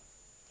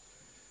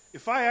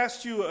If I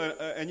asked you,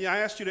 and I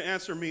asked you to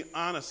answer me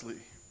honestly,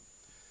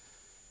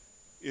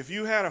 if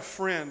you had a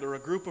friend or a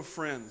group of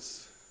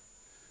friends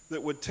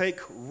that would take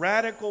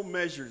radical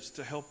measures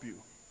to help you,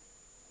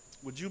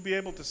 would you be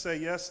able to say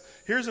yes?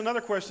 Here's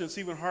another question that's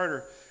even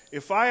harder.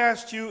 If I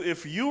asked you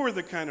if you were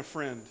the kind of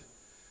friend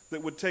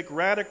that would take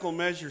radical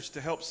measures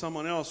to help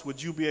someone else, would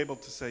you be able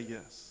to say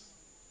yes?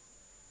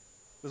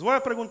 Les voy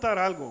a preguntar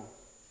algo.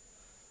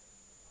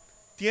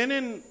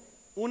 ¿Tienen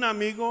un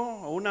amigo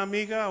o una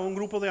amiga o un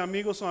grupo de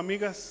amigos o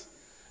amigas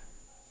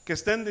que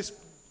estén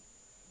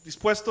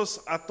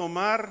dispuestos a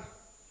tomar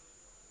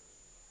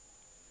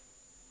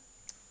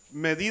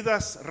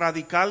medidas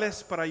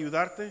radicales para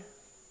ayudarte?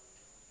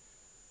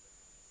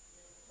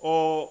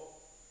 O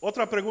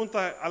otra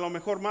pregunta, a lo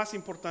mejor más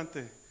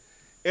importante,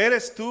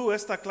 ¿eres tú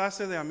esta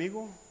clase de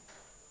amigo?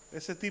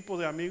 ¿Ese tipo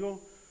de amigo?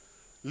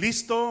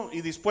 ¿Listo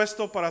y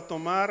dispuesto para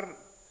tomar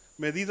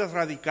medidas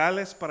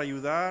radicales para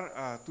ayudar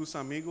a tus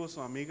amigos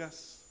o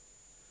amigas?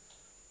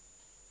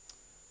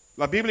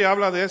 La Biblia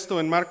habla de esto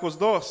en Marcos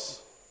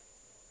 2,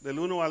 del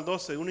 1 al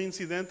 12, un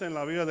incidente en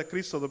la vida de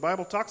Cristo. The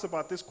Bible talks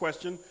about this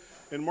question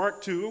in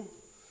Mark 2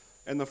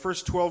 and the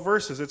first 12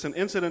 verses. It's an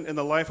incident in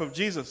the life of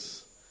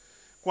Jesus.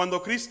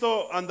 Cuando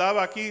Cristo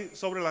andaba aquí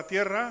sobre la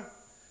tierra,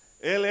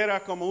 Él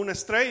era como una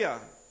estrella.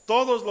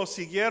 Todos lo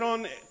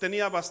siguieron,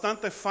 tenía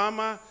bastante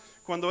fama.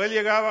 Cuando Él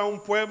llegaba a un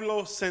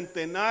pueblo,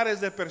 centenares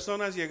de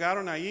personas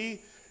llegaron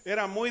allí.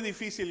 Era muy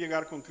difícil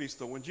llegar con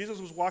Cristo. When Jesus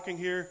was walking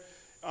here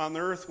on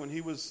the earth, when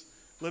He was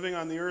living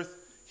on the earth,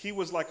 He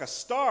was like a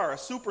star, a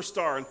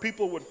superstar, and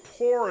people would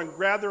pour and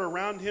gather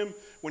around Him.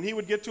 When He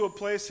would get to a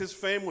place, His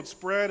fame would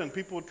spread and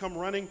people would come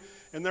running,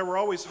 and there were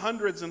always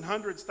hundreds and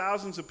hundreds,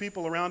 thousands of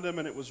people around Him,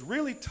 and it was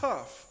really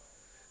tough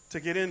to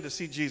get in to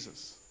see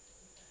Jesus.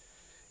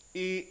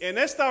 Y en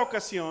esta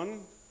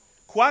ocasión,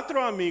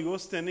 4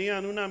 amigos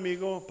tenían un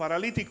amigo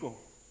paralítico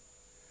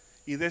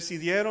y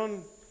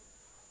decidieron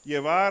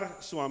llevar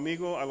su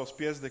amigo a los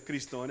pies de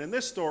Cristo. And in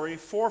this story,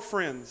 4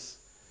 friends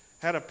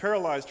had a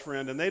paralyzed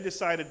friend, and they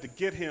decided to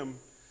get him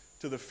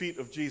to the feet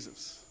of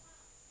Jesus.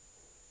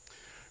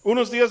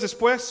 Unos días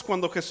después,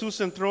 cuando Jesús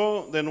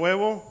entró de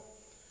nuevo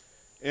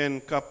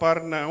en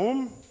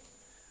Capernaum,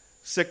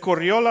 se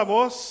corrió la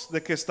voz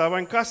de que estaba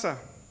en casa.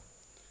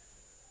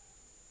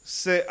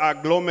 Se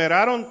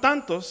aglomeraron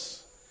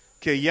tantos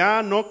que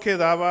ya no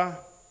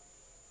quedaba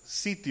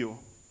sitio,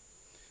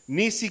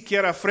 ni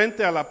siquiera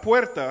frente a la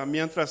puerta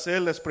mientras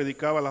Él les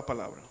predicaba la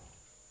palabra.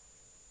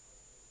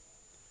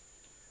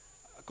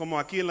 Como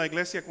aquí en la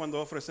iglesia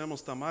cuando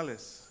ofrecemos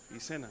tamales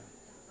y cena.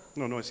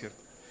 No es cierto.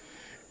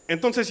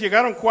 Entonces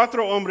llegaron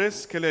 4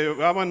 hombres que le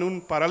llevaban un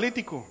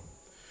paralítico.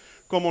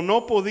 Como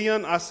no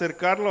podían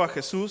acercarlo a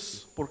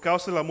Jesús por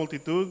causa de la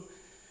multitud,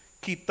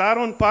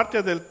 quitaron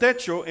parte del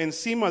techo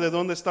encima de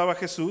donde estaba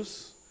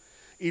Jesús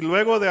y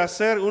luego de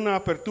hacer una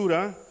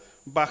apertura,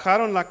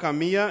 bajaron la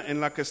camilla en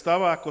la que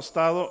estaba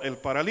acostado el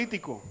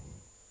paralítico.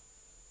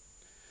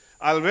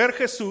 Al ver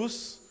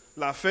Jesús,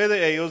 la fe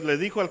de ellos, le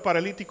dijo al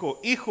paralítico: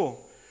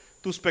 Hijo,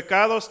 tus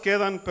pecados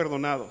quedan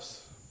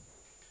perdonados.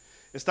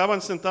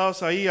 Estaban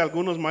sentados ahí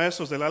algunos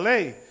maestros de la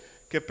ley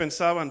que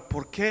pensaban: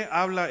 ¿por qué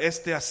habla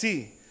este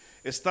así?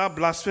 Está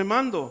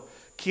blasfemando.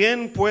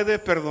 ¿Quién puede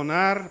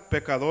perdonar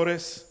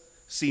pecadores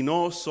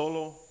sino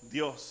solo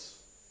Dios?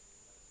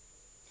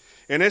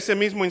 En ese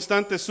mismo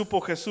instante supo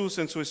Jesús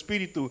en su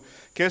espíritu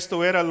que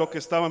esto era lo que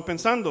estaban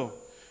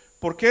pensando.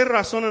 ¿Por qué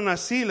razonan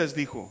así?, les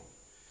dijo.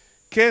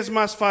 ¿Qué es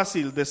más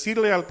fácil,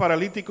 decirle al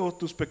paralítico: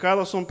 tus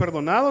pecados son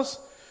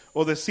perdonados?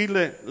 O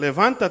decirle: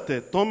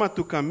 levántate, toma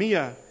tu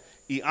camilla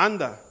y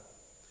anda.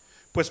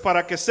 Pues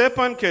para que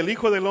sepan que el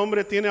Hijo del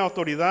Hombre tiene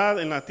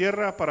autoridad en la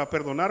tierra para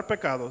perdonar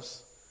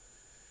pecados,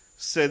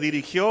 se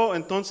dirigió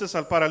entonces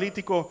al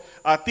paralítico: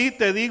 a ti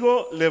te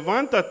digo,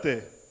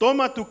 levántate,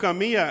 toma tu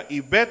camilla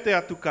y vete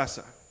a tu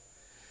casa.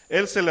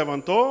 Él se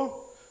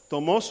levantó,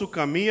 tomó su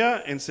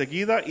camilla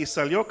enseguida y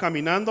salió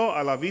caminando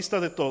a la vista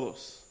de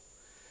todos.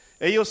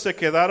 Ellos se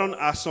quedaron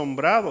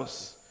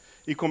asombrados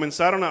y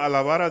comenzaron a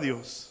alabar a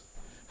Dios.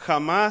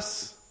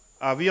 Jamás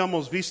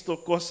habíamos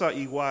visto cosa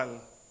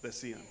igual,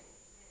 decían.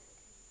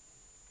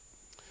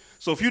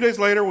 So a few days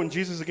later, when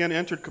Jesus again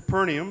entered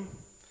Capernaum,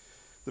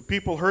 the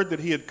people heard that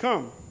He had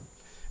come,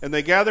 and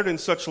they gathered in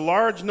such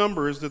large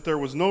numbers that there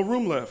was no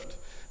room left,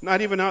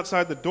 not even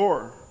outside the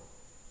door,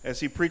 as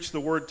He preached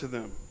the word to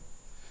them.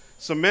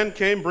 Some men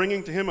came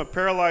bringing to Him a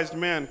paralyzed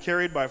man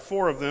carried by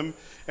 4 of them,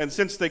 and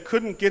since they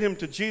couldn't get him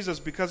to Jesus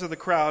because of the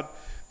crowd,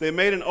 they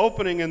made an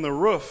opening in the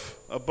roof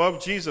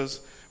above Jesus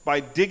by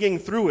digging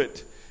through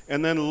it,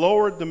 and then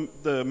lowered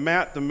the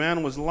mat the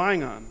man was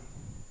lying on.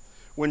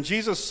 When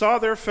Jesus saw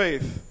their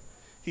faith,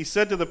 He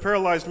said to the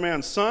paralyzed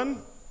man,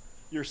 Son,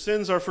 your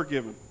sins are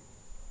forgiven.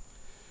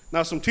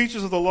 Now some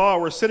teachers of the law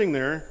were sitting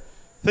there,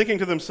 thinking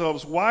to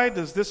themselves, why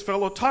does this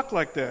fellow talk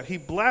like that? He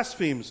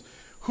blasphemes.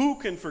 Who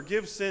can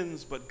forgive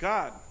sins but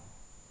God?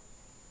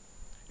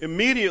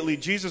 Immediately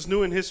Jesus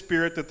knew in His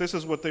spirit that this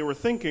is what they were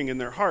thinking in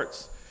their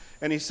hearts.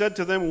 And He said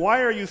to them,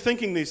 why are you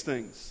thinking these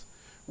things?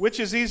 Which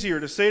is easier,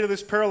 to say to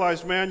this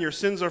paralyzed man, your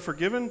sins are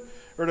forgiven,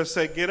 or to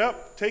say, get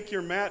up, take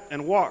your mat,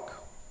 and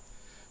walk?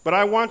 But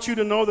I want you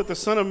to know that the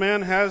Son of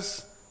Man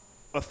has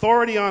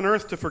authority on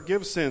earth to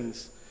forgive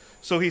sins.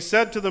 So he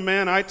said to the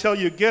man, I tell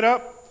you, get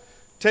up,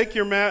 take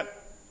your mat,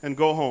 and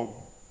go home.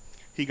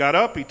 He got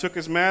up, he took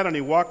his mat, and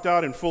he walked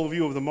out in full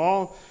view of them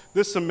all.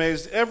 This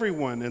amazed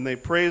everyone, and they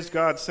praised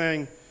God,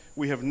 saying,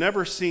 we have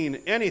never seen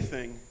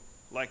anything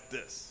like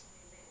this.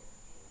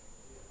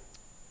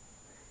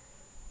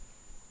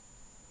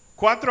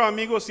 Cuatro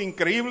amigos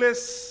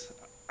increíbles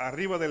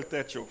arriba del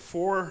techo.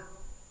 4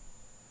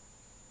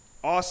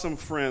 awesome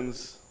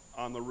friends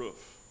on the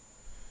roof.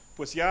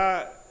 Pues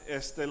ya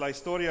la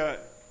historia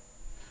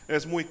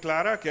es muy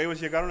clara, que ellos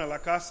llegaron a la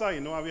casa y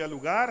no había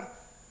lugar.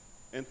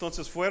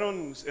 Entonces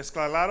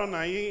escalaron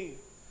ahí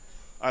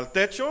al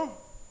techo,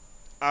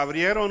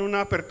 abrieron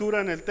una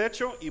apertura en el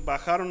techo y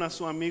bajaron a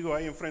su amigo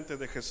ahí enfrente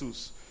de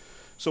Jesús.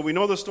 So we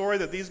know the story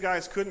that these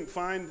guys couldn't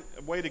find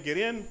a way to get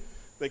in.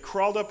 They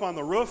crawled up on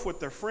the roof with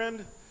their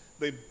friend.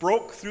 They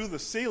broke through the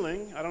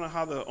ceiling. I don't know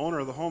how the owner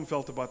of the home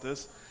felt about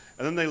this.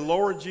 And then they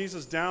lowered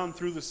Jesus down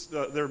through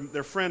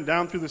their friend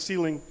down through the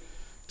ceiling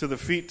to the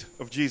feet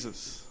of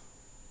Jesus.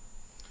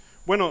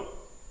 Bueno,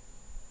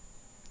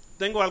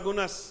 tengo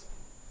algunas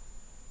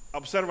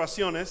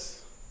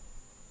observaciones.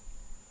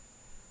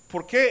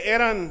 ¿Por qué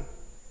eran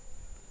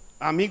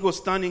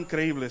amigos tan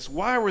increíbles?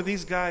 Why were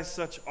these guys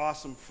such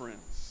awesome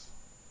friends?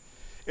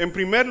 En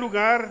primer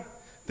lugar,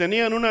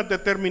 tenían una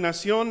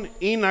determinación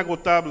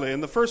inagotable.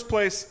 In the first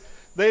place,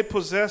 they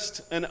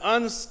possessed an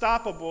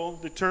unstoppable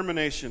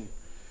determination.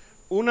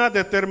 Una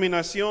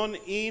determinación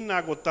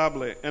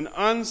inagotable. An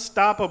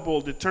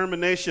unstoppable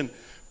determination.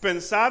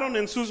 Pensaron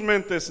en sus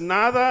mentes,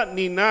 nada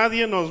ni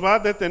nadie nos va a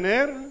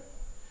detener.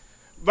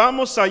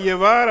 Vamos a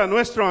llevar a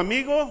nuestro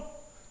amigo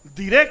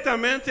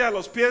directamente a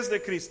los pies de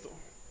Cristo.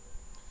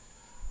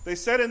 They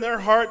said in their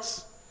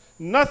hearts,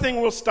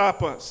 nothing will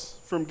stop us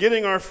from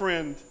getting our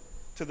friend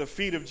to the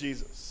feet of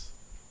Jesus.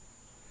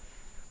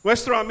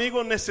 Nuestro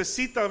amigo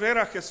necesita ver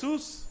a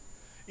Jesús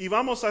y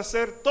vamos a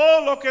hacer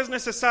todo lo que es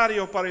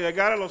necesario para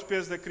llegar a los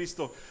pies de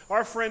Cristo.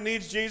 Our friend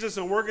needs Jesus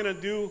and we're going to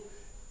do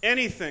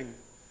anything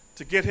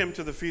to get him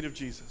to the feet of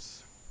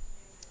Jesus.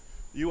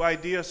 You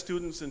IDEA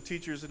students and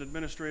teachers and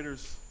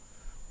administrators,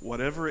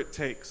 whatever it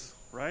takes,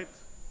 right?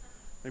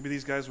 Maybe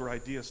these guys were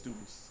IDEA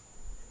students.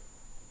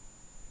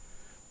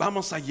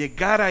 Vamos a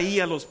llegar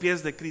ahí a los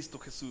pies de Cristo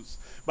Jesús.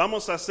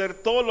 Vamos a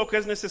hacer todo lo que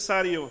es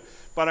necesario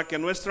para que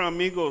nuestro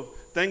amigo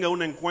tenga un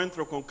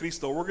encuentro con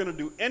Cristo. We're going to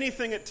do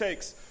anything it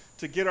takes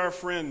to get our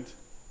friend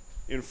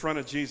in front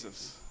of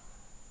Jesus.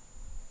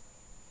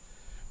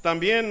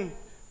 También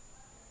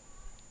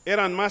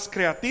eran más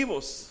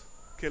creativos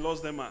que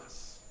los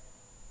demás.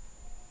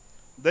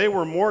 They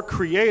were more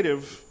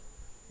creative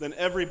than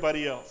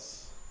everybody else.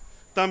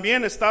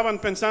 También estaban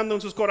pensando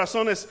en sus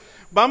corazones,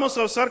 vamos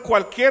a usar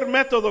cualquier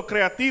método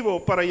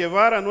creativo para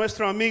llevar a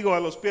nuestro amigo a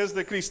los pies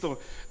de Cristo.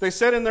 They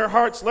said in their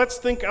hearts, let's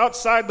think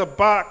outside the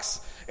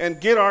box and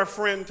get our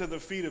friend to the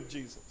feet of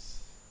Jesus.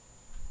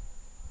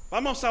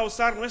 Vamos a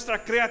usar nuestra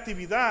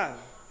creatividad.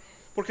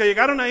 Porque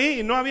llegaron ahí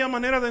y no había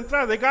manera de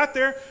entrar. They got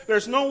there,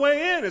 there's no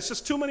way in. It's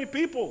just too many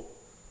people.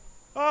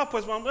 Oh,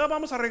 pues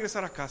vamos a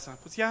regresar a casa.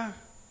 Pues ya,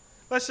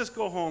 let's just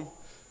go home.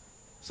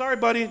 Sorry,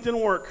 buddy, it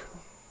didn't work.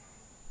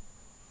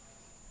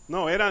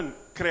 No, eran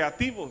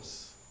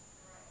creativos.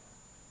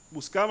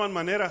 Buscaban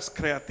maneras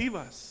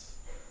creativas.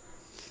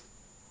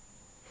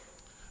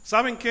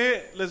 ¿Saben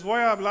qué? Les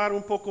voy a hablar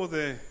un poco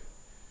de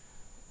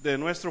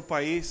nuestro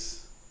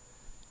país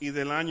y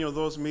del año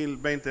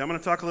 2020. I'm going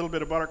to talk a little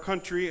bit about our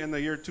country in the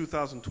year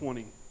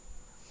 2020.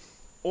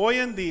 Hoy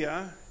en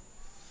día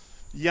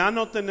ya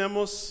no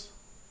tenemos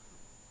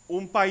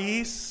un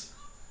país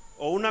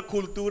o una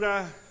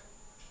cultura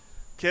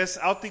que es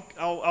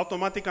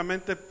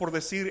automáticamente, por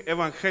decir,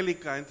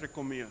 evangélica, entre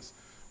comillas.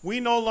 We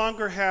no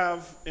longer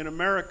have in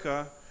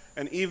America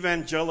an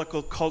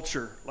evangelical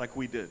culture like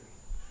we did.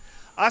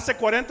 Hace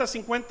 40,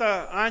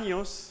 50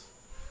 años,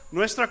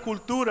 nuestra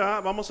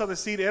cultura, vamos a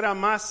decir, era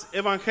más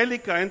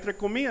evangélica, entre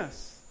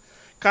comillas.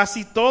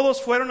 Casi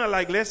todos fueron a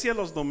la iglesia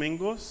los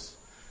domingos,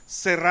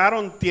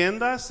 cerraron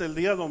tiendas el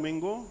día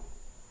domingo.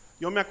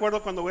 Yo me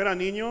acuerdo cuando era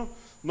niño,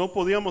 no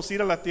podíamos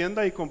ir a la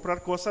tienda y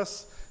comprar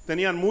cosas.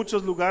 Tenían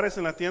muchos lugares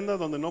en la tienda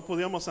donde no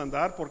podíamos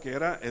andar porque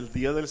era el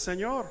día del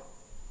Señor.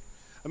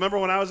 I remember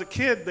when I was a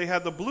kid, they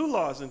had the blue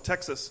laws in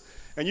Texas,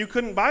 and you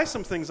couldn't buy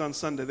some things on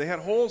Sunday. They had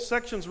whole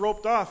sections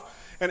roped off,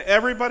 and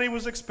everybody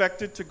was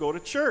expected to go to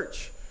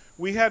church.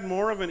 We had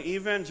more of an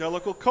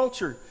evangelical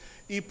culture.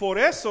 Y por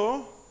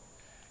eso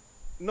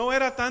no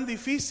era tan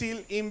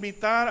difícil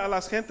invitar a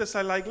las gentes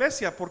a la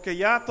iglesia, porque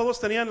ya todos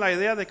tenían la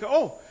idea de que,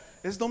 oh,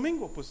 es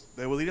domingo, pues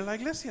debo ir a la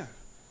iglesia.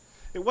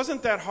 It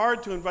wasn't that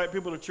hard to invite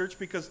people to church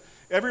because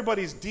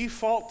everybody's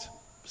default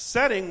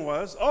setting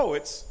was, oh,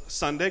 it's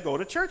Sunday, go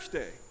to church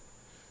day.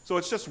 So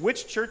it's just,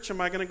 which church am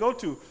I going to go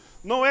to?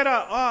 No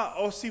era,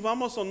 si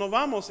vamos o no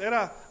vamos,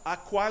 era a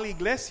cuál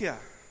iglesia.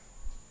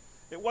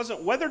 It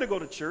wasn't whether to go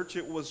to church,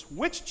 it was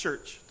which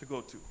church to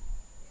go to.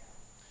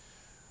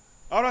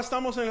 Ahora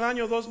estamos en el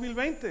año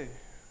 2020.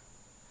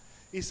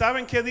 ¿Y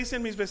saben qué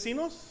dicen mis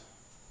vecinos?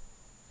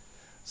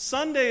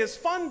 Sunday is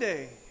fun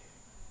day.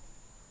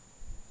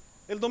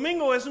 El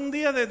domingo es un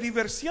día de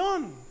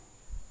diversión.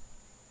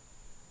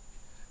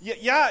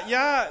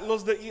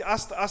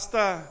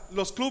 Hasta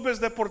los clubes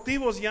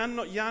deportivos ya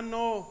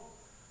no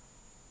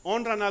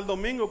honran al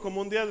domingo como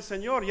un día del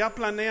Señor. Ya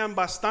planean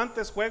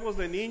bastantes juegos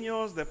de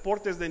niños,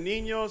 deportes de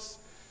niños.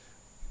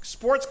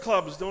 Sports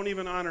clubs don't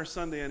even honor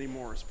Sunday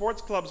anymore.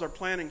 Sports clubs are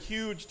planning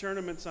huge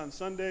tournaments on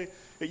Sunday.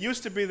 It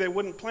used to be they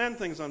wouldn't plan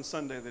things on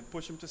Sunday. They'd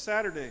push them to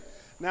Saturday.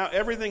 Now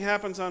everything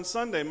happens on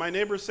Sunday. My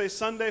neighbors say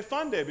Sunday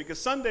fun day because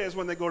Sunday is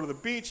when they go to the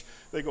beach,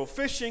 they go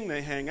fishing,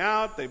 they hang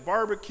out, they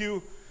barbecue.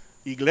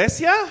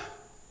 ¿Iglesia?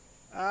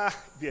 Ah,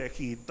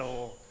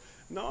 viejito.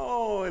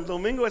 No, el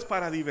domingo es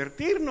para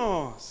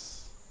divertirnos.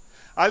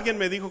 Alguien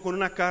me dijo con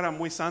una cara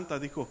muy santa,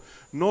 dijo,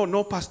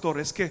 no, pastor,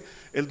 es que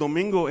el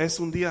domingo es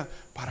un día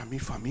para mi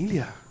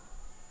familia.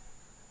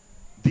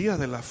 Día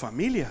de la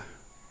familia.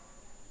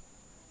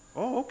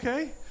 Oh,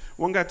 okay.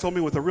 One guy told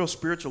me with a real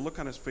spiritual look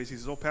on his face, he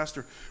says, oh,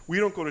 pastor, we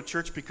don't go to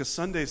church because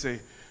Sunday's a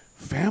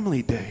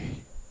family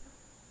day.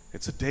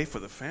 It's a day for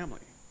the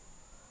family.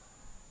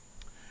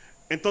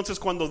 Entonces,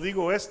 cuando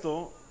digo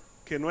esto,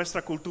 que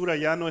nuestra cultura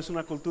ya no es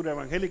una cultura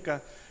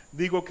evangélica,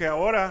 digo que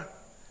ahora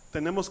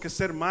tenemos que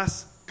ser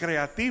más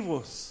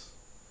creativos,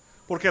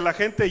 porque la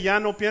gente ya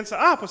no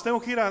piensa, pues tengo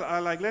que ir a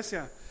la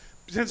iglesia.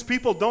 Since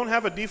people don't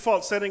have a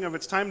default setting of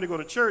it's time to go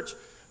to church,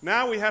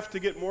 now we have to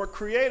get more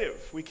creative.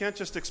 We can't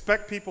just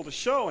expect people to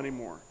show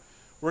anymore.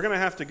 We're going to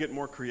have to get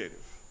more creative.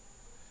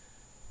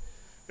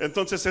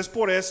 Entonces es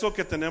por eso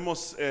que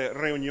tenemos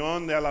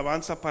reunión de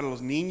alabanza para los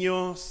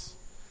niños.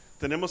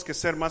 Tenemos que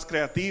ser más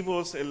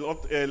creativos.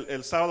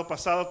 El sábado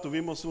pasado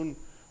tuvimos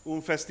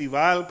un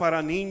festival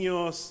para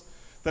niños.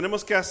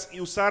 Tenemos que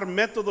usar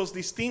métodos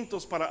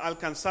distintos para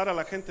alcanzar a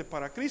la gente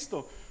para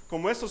Cristo.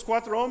 Como estos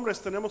 4 hombres,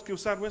 tenemos que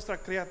usar nuestra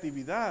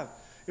creatividad.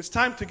 It's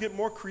time to get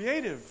more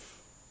creative.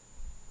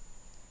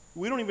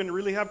 We don't even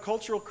really have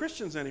cultural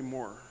Christians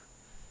anymore.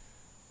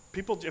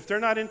 People, if they're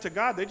not into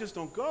God, they just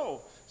don't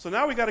go. So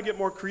now we got to get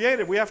more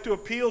creative. We have to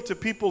appeal to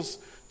people's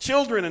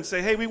children and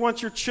say, hey, we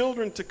want your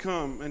children to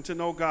come and to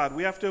know God.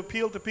 We have to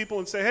appeal to people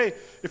and say, hey,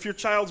 if your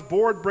child's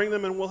bored, bring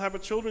them and we'll have a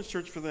children's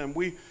church for them.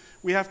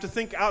 We have to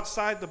think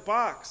outside the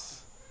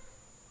box.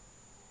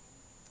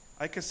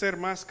 Hay que ser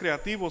más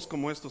creativos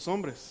como estos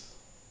hombres.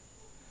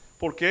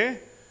 ¿Por qué?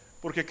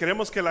 Porque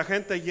queremos que la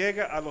gente llegue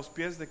a los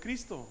pies de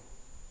Cristo.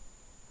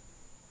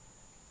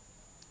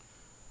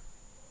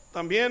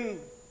 También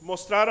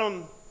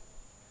mostraron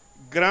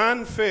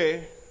gran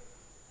fe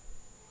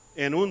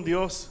en un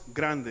Dios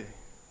grande.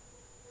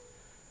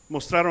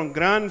 Mostraron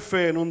gran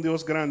fe en un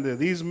Dios grande.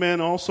 These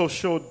men also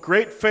showed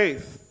great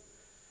faith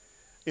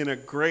in a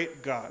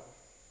great God.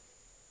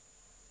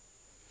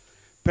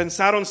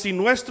 Pensaron, si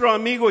nuestro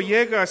amigo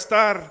llega a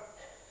estar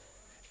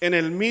en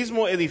el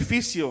mismo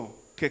edificio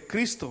que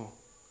Cristo,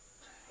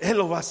 Él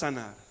lo va a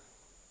sanar.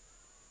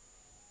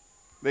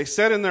 They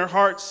said in their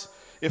hearts,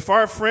 if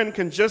our friend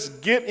can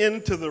just get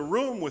into the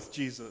room with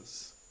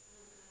Jesus,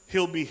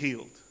 he'll be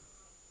healed.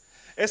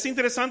 Es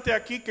interesante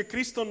aquí que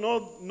Cristo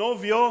no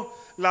vio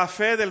la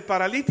fe del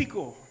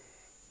paralítico.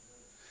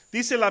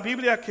 Dice la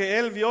Biblia que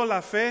Él vio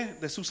la fe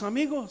de sus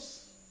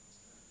amigos.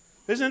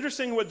 Isn't it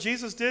interesting what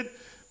Jesus did?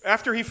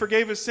 After he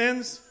forgave his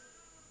sins,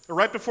 or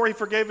right before he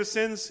forgave his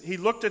sins, he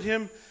looked at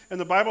him, and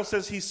the Bible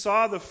says he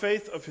saw the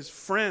faith of his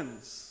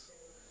friends.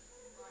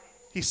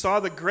 He saw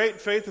the great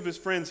faith of his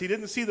friends. He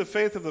didn't see the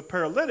faith of the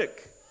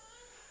paralytic.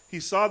 He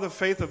saw the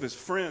faith of his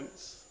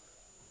friends.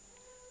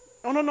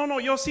 No,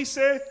 yo sí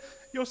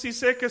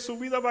sé que su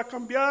vida va a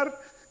cambiar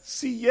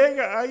si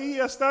llega ahí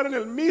a estar en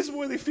el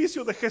mismo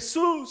edificio de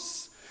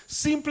Jesús.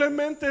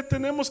 Simplemente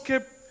tenemos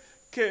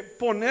que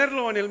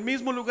ponerlo en el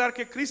mismo lugar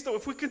que Cristo.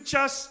 If we could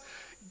just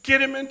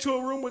get him into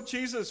a room with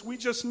Jesus, we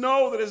just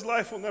know that his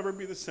life will never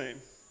be the same.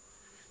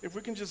 If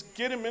we can just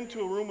get him into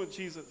a room with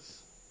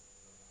Jesus.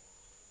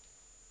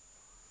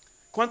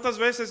 ¿Cuántas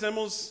veces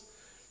hemos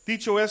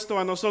dicho esto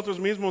a nosotros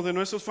mismos de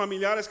nuestros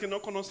familiares que no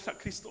conocen a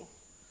Cristo?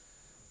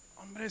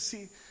 Hombre,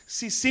 si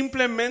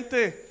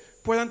simplemente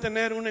puedan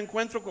tener un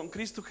encuentro con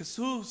Cristo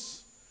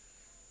Jesús,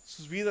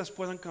 sus vidas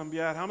puedan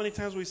cambiar. How many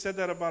times we said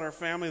that about our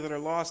family that are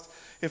lost?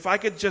 If I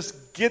could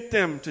just get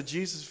them to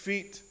Jesus'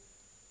 feet,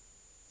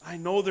 I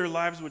know their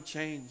lives would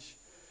change.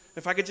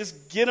 If I could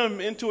just get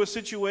them into a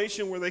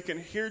situation where they can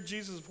hear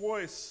Jesus'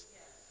 voice,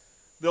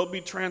 they'll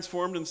be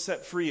transformed and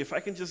set free. If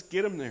I can just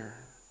get them there.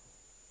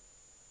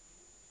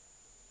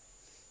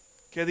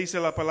 ¿Qué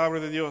dice la palabra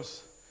de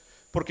Dios?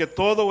 Porque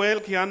todo el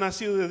que ha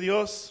nacido de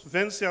Dios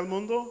vence al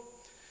mundo.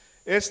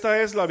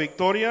 Esta es la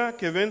victoria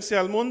que vence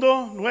al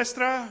mundo,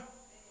 nuestra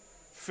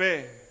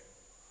fe.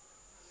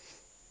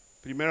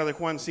 Primera de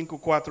Juan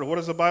 5:4. What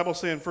does the Bible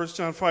say in 1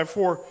 John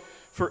 5:4?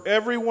 For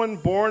everyone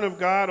born of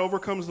God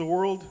overcomes the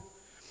world.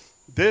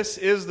 This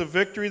is the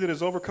victory that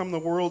has overcome the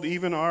world,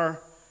 even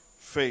our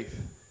faith.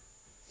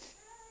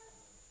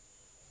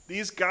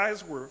 These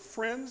guys were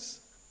friends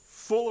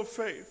full of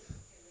faith.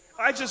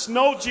 I just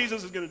know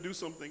Jesus is going to do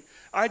something.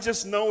 I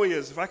just know he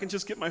is. If I can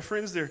just get my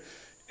friends there.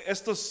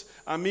 Estos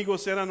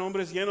amigos eran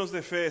hombres llenos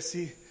de fe.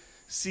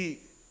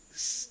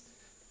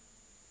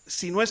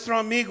 Si nuestro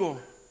amigo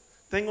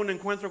tenga un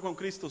encuentro con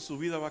Cristo, su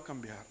vida va a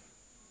cambiar.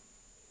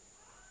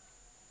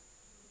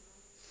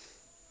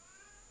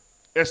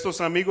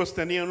 Estos amigos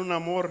tenían un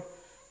amor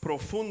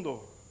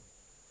profundo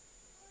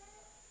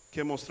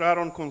que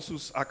mostraron con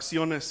sus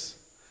acciones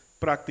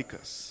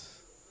prácticas.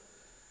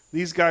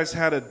 These guys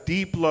had a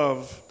deep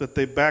love that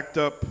they backed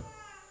up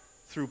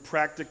through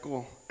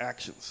practical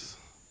actions.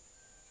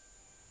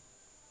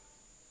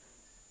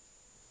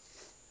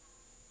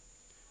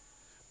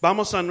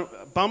 Amamos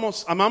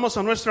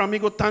a nuestro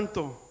amigo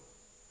tanto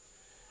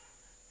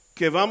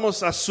que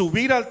vamos a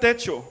subir al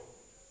techo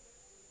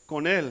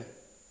con él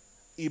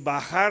y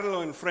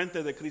bajarlo en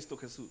frente de Cristo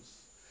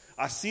Jesús.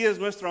 Así es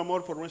nuestro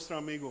amor por nuestro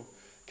amigo,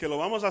 que lo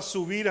vamos a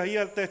subir ahí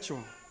al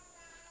techo,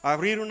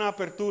 abrir una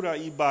apertura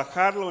y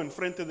bajarlo en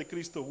frente de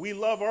Cristo. We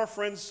love our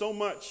friends so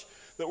much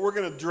that we're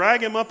going to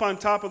drag him up on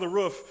top of the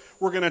roof.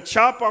 We're going to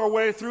chop our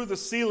way through the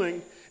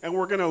ceiling and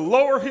we're going to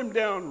lower him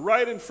down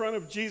right in front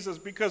of Jesus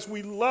because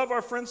we love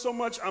our friends so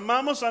much.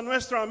 Amamos a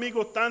nuestro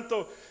amigo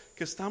tanto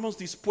que estamos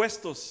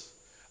dispuestos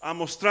a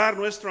mostrar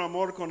nuestro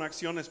amor con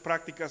acciones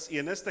prácticas y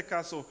en este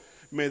caso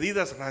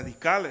medidas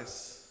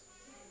radicales.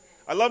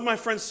 I love my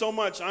friends so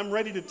much, I'm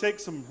ready to take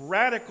some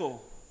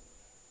radical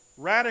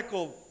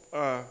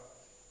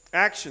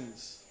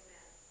actions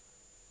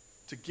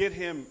to get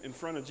him in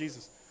front of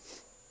Jesus.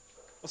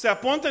 O sea,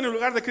 ponte en el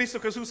lugar de Cristo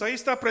Jesús, ahí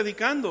está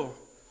predicando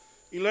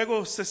y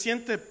luego se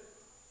siente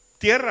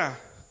tierra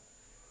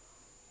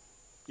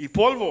y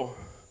polvo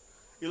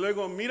y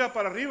luego mira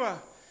para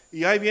arriba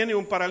y ahí viene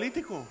un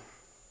paralítico.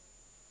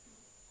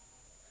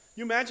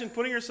 You imagine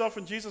putting yourself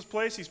in Jesus'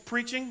 place, he's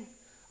preaching.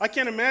 I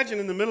can't imagine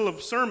in the middle of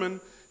a sermon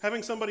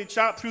having somebody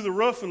chop through the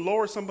roof and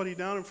lower somebody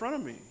down in front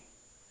of me.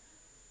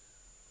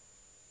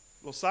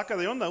 Lo saca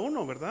de onda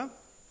uno, ¿verdad?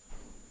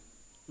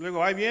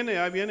 Luego ahí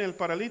viene el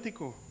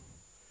paralítico.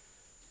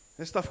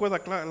 Esta fue la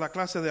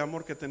clase de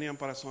amor que tenían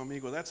para su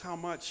amigo. That's how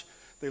much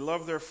they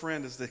loved their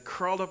friend as they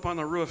crawled up on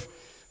the roof,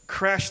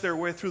 crashed their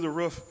way through the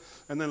roof,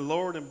 and then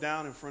lowered him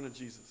down in front of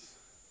Jesus.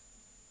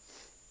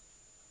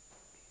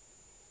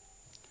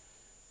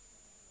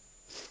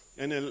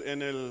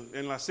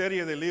 En la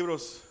serie de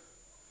libros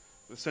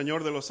El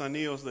Señor de los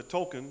Anillos de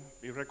Tolkien,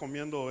 y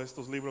recomiendo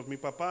estos libros. Mi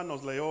papá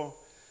nos leyó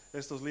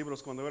estos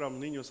libros cuando éramos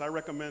niños. I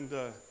recommend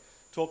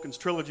Tolkien's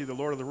trilogy, The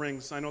Lord of the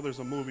Rings. I know there's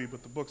a movie,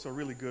 but the books are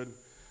really good.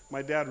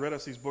 My dad read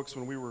us these books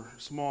when we were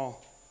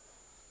small.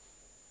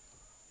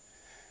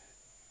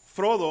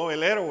 Frodo, el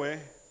héroe,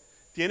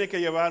 tiene que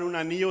llevar un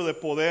anillo de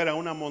poder a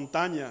una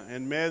montaña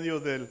en medio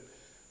de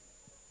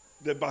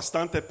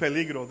bastante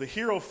peligro. The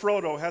hero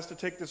Frodo has to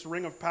take this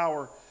ring of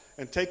power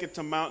and take it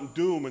to Mount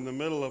Doom in the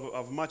middle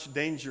of much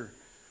danger.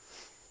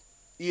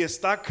 Y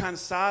está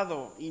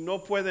cansado y no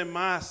puede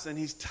más, and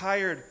he's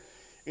tired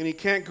and he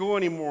can't go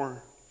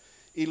anymore.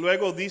 Y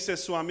luego dice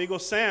su amigo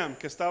Sam,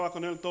 que estaba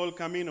con él todo el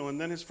camino, and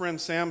then his friend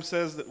Sam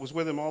says, that was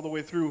with him all the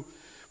way through,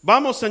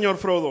 vamos, señor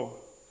Frodo,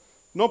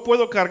 no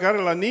puedo cargar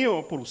el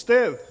anillo por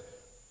usted,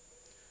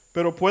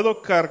 pero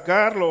puedo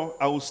cargarlo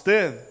a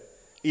usted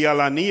y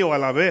al anillo a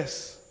la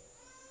vez.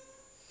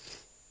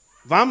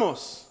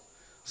 Vamos,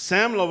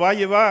 Sam lo va a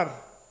llevar,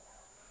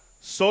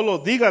 solo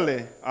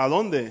dígale a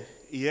dónde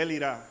y él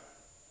irá.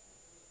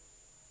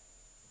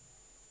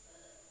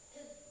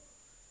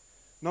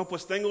 No,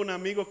 pues tengo un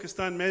amigo que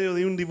está en medio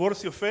de un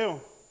divorcio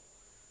feo.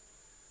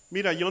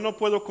 Mira, yo no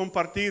puedo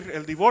compartir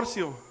el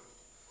divorcio,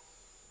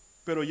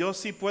 pero yo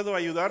sí puedo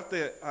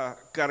ayudarte a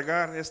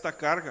cargar esta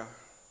carga.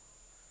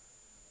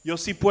 Yo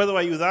sí puedo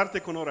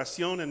ayudarte con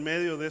oración en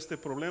medio de este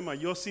problema.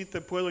 Yo sí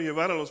te puedo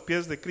llevar a los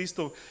pies de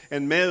Cristo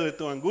en medio de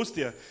tu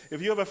angustia.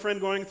 If you have a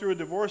friend going through a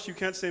divorce, you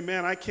can't say,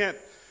 man, I can't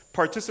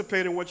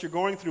participate in what you're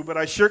going through, but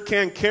I sure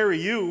can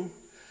carry you.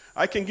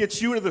 I can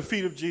get you to the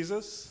feet of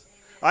Jesus.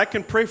 I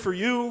can pray for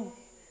you.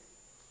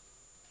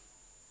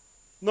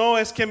 No,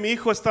 es que mi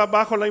hijo está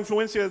bajo la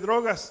influencia de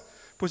drogas.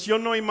 Pues yo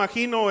no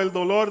imagino el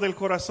dolor del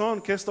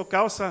corazón que esto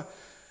causa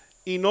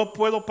y no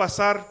puedo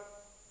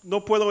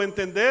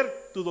entender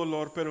tu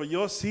dolor, pero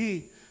yo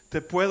sí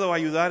te puedo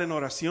ayudar en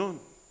oración.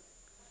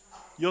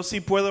 Yo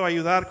sí puedo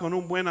ayudar con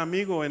un buen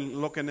amigo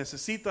en lo que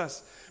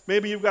necesitas.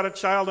 Maybe you've got a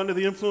child under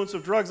the influence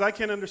of drugs. I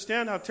can't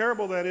understand how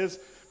terrible that is,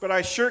 but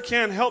I sure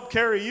can help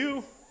carry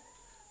you.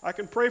 I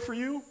can pray for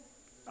you.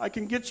 I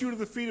can get you to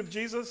the feet of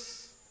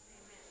Jesus.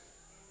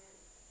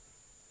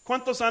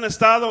 ¿Cuántos han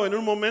estado en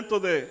un momento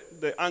de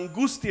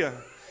angustia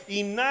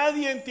y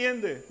nadie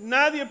entiende,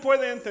 nadie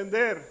puede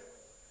entender,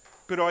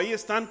 pero ahí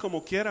están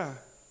como quiera,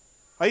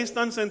 ahí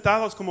están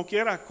sentados como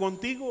quiera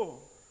contigo?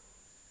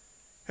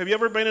 Have you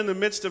ever been in the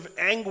midst of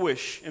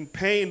anguish and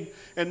pain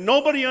and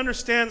nobody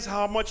understands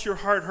how much your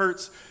heart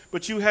hurts,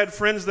 but you had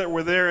friends that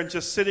were there and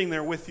just sitting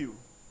there with you?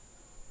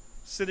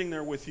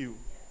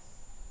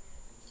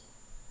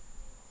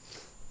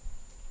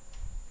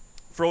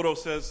 Frodo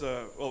says,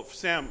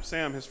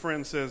 Sam, his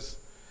friend says,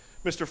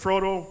 Mr.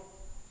 Frodo,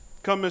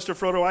 Come, Mr.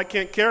 Frodo, I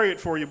can't carry it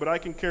for you, but I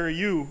can carry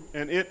you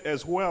and it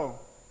as well.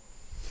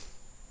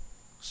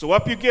 So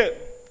up you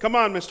get. Come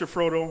on, Mr.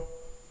 Frodo.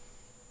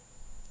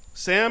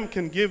 Sam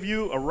can give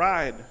you a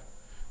ride.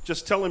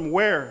 Just tell him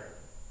where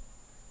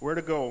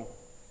to go,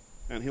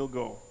 and he'll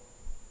go.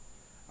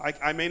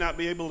 I may not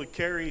be able to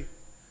carry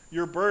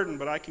your burden,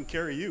 but I can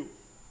carry you.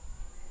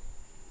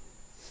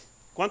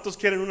 ¿Cuántos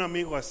quieren un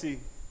amigo así?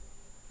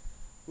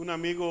 Un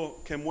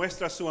amigo que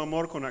muestra su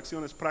amor con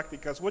acciones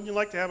prácticas. Wouldn't you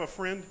like to have a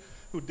friend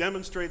who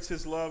demonstrates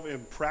his love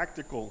in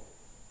practical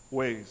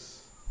ways?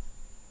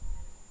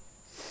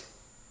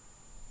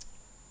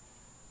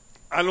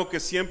 Algo que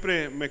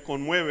siempre me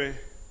conmueve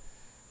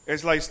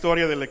es la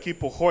historia del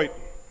equipo Hoyt.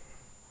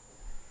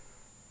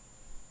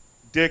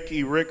 Dick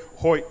y Rick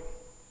Hoyt.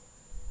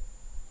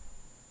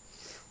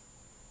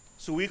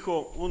 Su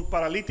hijo, un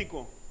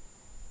paralítico.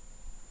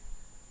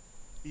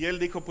 Y él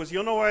dijo, pues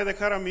yo no voy a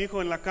dejar a mi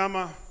hijo en la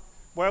cama,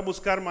 voy a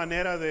buscar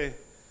manera de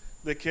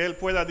que él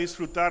pueda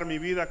disfrutar mi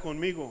vida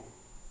conmigo.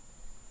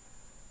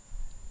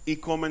 Y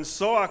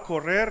comenzó a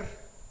correr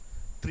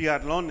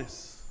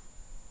triatlones.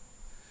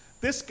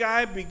 This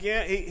guy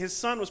his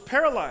son was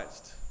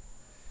paralyzed.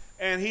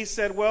 And he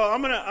said, well,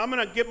 I'm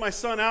gonna get my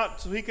son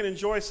out so he can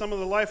enjoy some of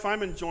the life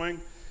I'm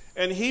enjoying.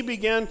 And he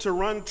began to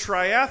run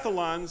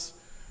triathlons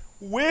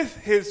with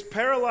his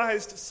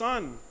paralyzed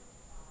son.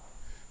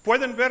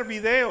 Pueden ver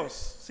videos.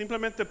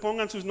 Simplemente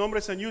pongan sus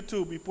nombres en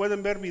YouTube y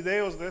pueden ver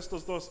videos de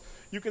estos dos.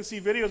 You can see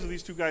videos of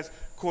these two guys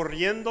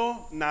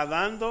corriendo,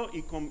 nadando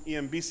y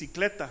en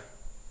bicicleta.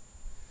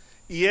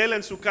 Y él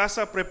en su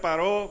casa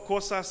preparó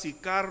cosas y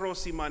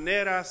carros y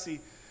maneras y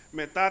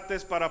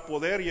metates para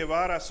poder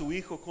llevar a su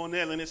hijo con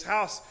él. In his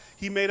house,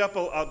 he made up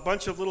a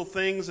bunch of little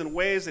things and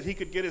ways that he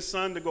could get his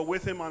son to go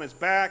with him on his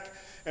back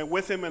and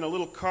with him in a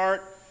little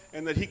cart,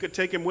 and that he could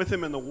take him with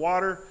him in the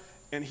water,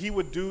 and he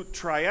would do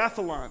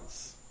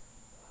triathlons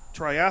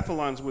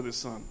with his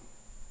son.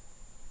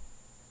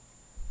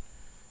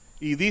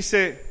 Y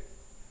dice,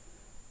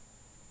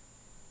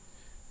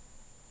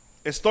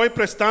 estoy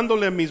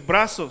prestándole mis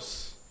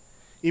brazos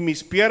y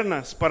mis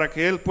piernas para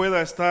que él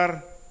pueda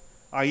estar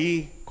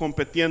ahí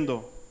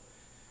compitiendo.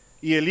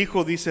 Y el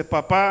hijo dice,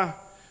 papá,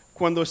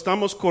 cuando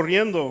estamos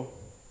corriendo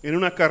en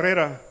una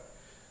carrera,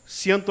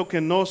 siento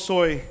que no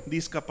soy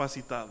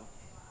discapacitado.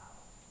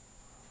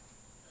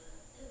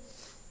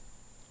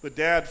 The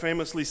dad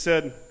famously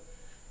said,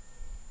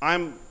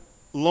 I'm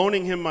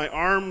loaning him my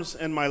arms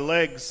and my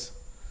legs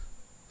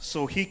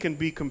so he can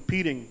be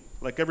competing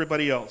like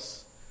everybody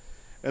else.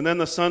 And then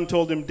the son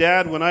told him,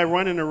 Dad, when I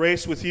run in a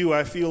race with you,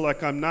 I feel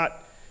like I'm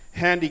not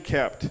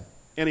handicapped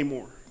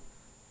anymore.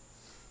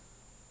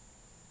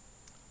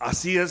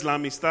 Así es la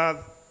amistad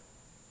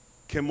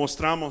que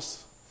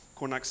mostramos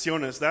con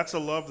acciones. That's a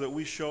love that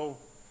we show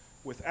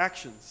with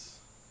actions.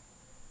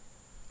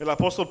 El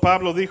apóstol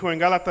Pablo dijo en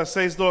Gálatas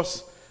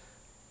 6:2,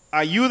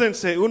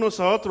 ayúdense unos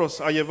a otros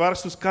a llevar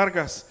sus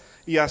cargas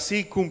y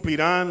así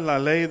cumplirán la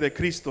ley de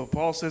Cristo.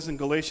 Paul says in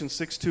Galatians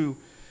 6:2,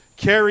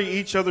 carry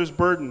each other's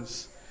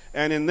burdens,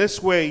 and in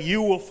this way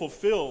you will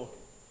fulfill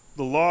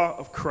the law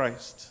of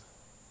Christ.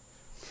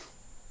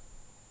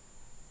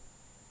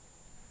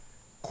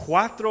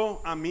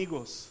 4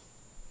 amigos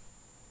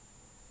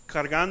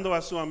cargando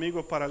a su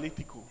amigo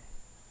paralítico,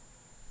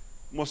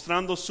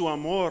 mostrando su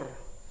amor,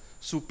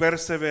 su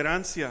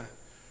perseverancia,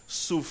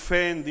 su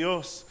fe en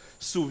Dios,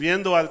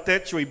 subiendo al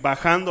techo y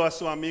bajando a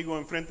su amigo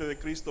enfrente de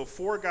Cristo.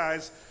 4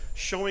 guys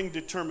showing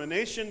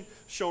determination,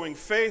 showing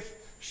faith,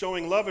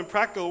 showing love in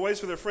practical ways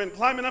for their friend,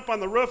 climbing up on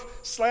the roof,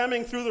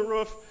 slamming through the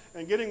roof,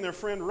 and getting their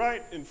friend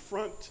right in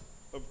front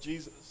of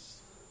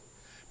Jesus.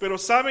 Pero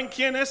 ¿saben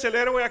quién es el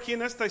héroe aquí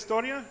en esta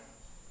historia?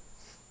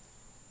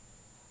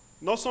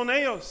 No son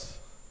ellos.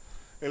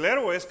 El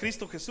héroe es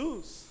Cristo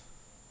Jesús.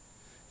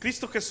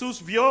 Cristo Jesús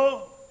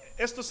vio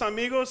estos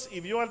amigos y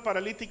vio al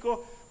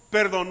paralítico,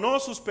 perdonó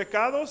sus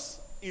pecados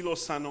y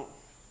los sanó.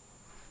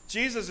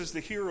 Jesus is the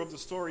hero of the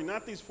story,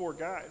 not these 4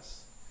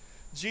 guys.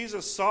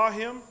 Jesus saw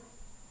him,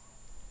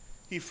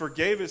 he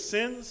forgave his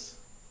sins,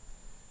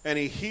 and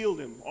he healed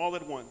him all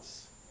at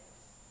once.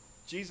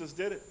 Jesus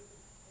did it.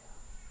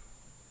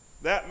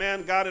 That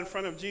man got in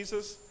front of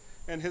Jesus,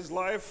 and his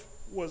life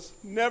was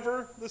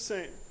never the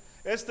same.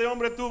 Este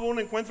hombre tuvo un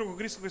encuentro con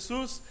Cristo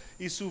Jesús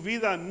y su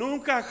vida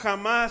nunca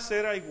jamás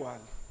era igual.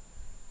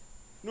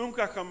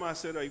 Nunca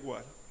jamás era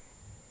igual.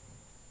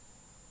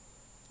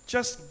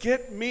 Just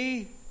get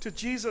me to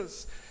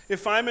Jesus.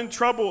 If I'm in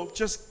trouble,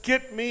 just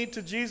get me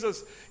to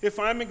Jesus. If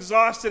I'm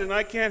exhausted and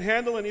I can't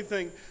handle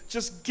anything,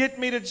 just get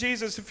me to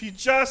Jesus. If you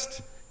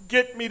just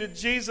get me to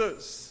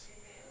Jesus,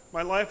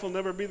 my life will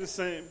never be the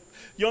same.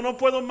 Yo no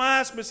puedo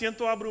más, me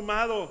siento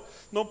abrumado.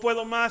 No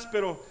puedo más,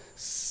 pero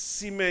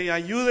si me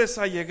ayudes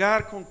a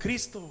llegar con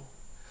Cristo,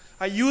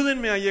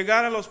 ayúdenme a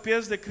llegar a los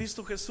pies de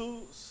Cristo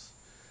Jesús,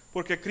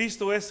 porque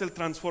Cristo es el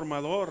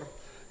transformador,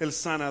 el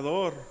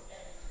sanador,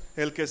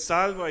 el que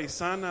salva y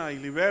sana y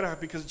libera,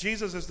 because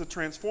Jesus is the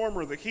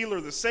transformer, the healer,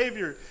 the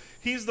savior.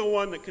 He's the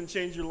one that can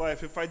change your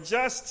life. If I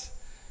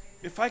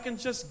can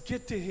just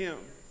get to him,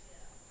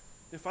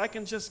 if I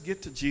can just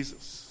get to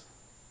Jesus.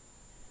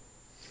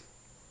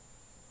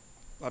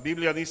 La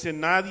Biblia dice,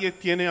 nadie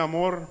tiene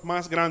amor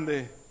más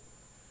grande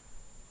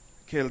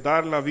que el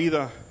dar la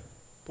vida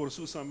por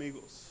sus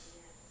amigos.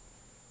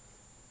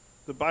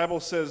 The Bible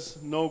says,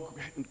 no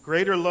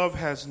greater love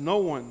has no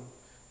one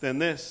than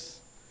this,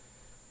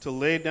 to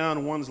lay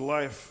down one's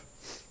life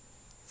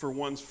for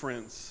one's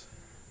friends.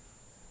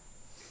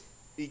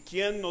 ¿Y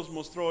quién nos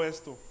mostró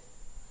esto?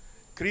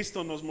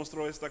 Cristo nos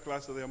mostró esta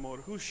clase de amor.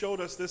 Who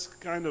showed us this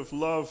kind of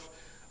love,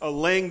 a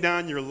laying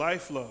down your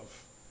life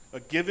love,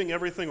 a giving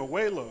everything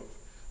away love?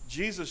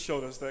 Jesus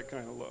showed us that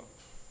kind of love.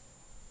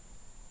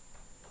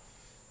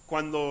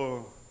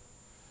 Cuando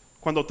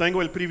tengo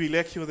el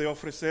privilegio de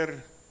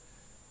ofrecer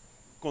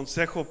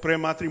consejo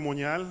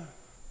prematrimonial,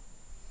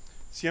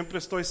 siempre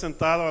estoy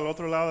sentado al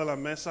otro lado de la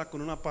mesa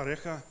con una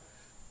pareja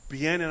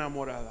bien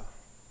enamorada.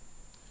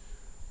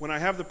 When I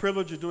have the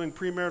privilege of doing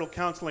premarital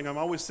counseling, I'm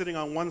always sitting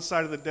on one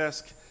side of the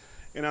desk,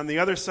 and on the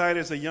other side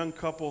is a young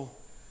couple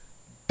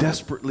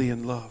desperately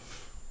in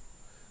love.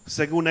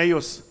 Según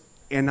ellos,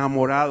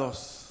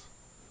 enamorados.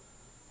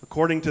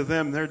 According to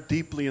them, they're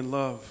deeply in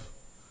love.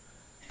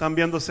 Están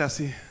viéndose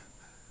así.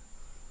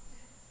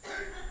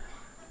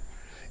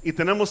 Y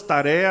tenemos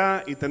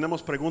tarea, y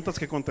tenemos preguntas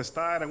que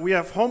contestar, and we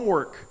have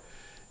homework,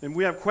 and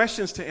we have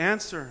questions to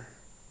answer.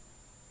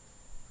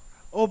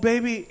 Oh,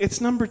 baby, it's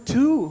number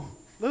 2.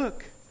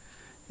 Look,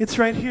 it's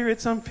right here.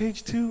 It's on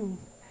page 2.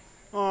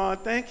 Oh,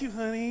 thank you,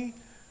 honey.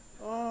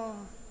 Oh.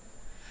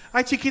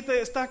 Ay, chiquita,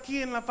 está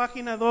aquí en la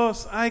página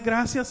 2. Ay,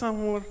 gracias,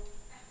 amor.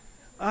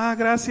 Ah,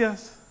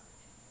 gracias.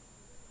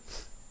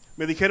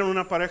 Me dijeron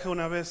una pareja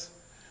una vez,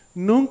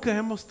 nunca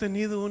hemos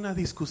tenido una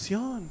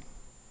discusión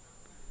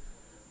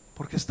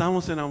porque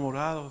estamos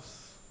enamorados.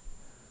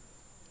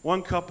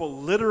 One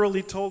couple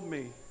literally told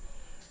me,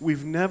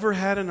 we've never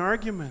had an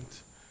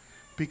argument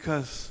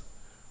because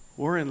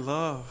we're in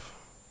love.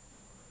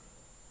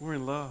 We're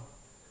in love.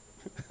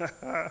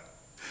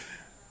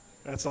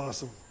 That's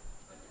awesome.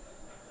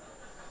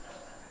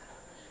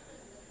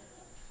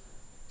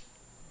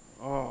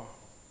 Oh.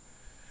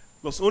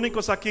 Los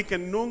únicos aquí que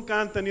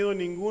nunca han tenido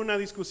ninguna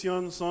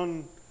discusión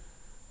son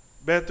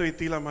Beto y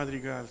Tila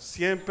Madrigal.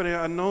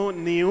 Siempre, no,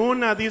 ni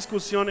una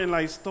discusión en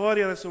la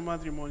historia de su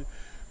matrimonio.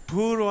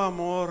 Puro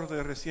amor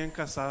de recién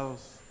casados.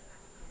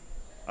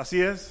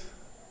 ¿Así es?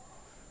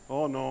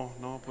 Oh,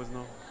 no, pues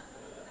no.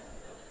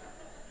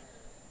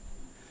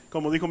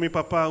 Como dijo mi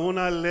papá,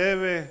 una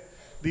leve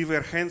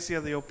divergencia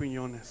de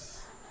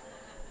opiniones.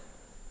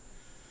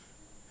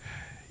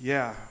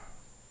 Yeah.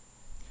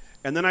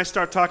 And then I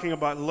start talking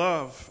about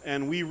love,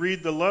 and we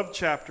read the love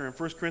chapter in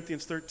 1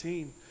 Corinthians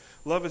 13.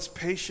 Love is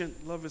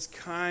patient, love is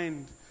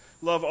kind,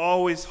 love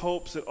always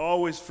hopes, it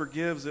always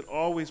forgives, it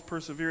always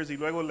perseveres. Y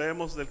luego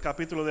leemos del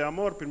capítulo de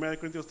amor, 1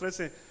 Corintios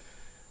 13.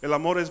 El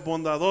amor es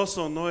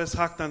bondadoso, no es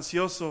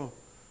jactancioso,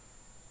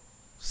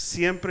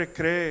 siempre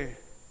cree.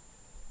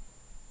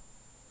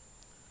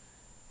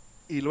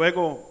 Y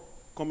luego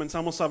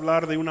comenzamos a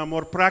hablar de un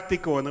amor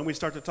práctico, and then we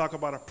start to talk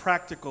about a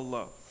practical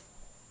love.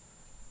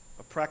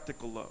 A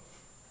practical love.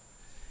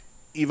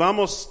 Y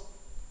vamos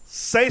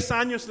 6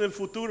 años en el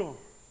futuro.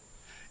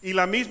 Y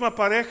la misma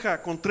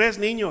pareja con 3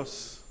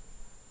 niños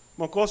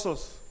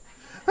mocosos.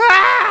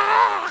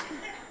 ¡Ah!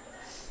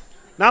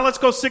 Now let's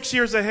go 6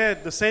 years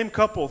ahead. The same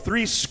couple,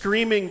 3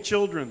 screaming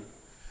children.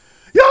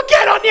 ¡Yo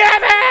quiero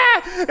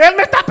nieve! ¡Él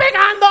me está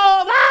pegando!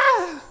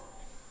 ¡Ah!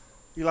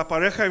 Y la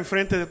pareja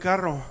enfrente del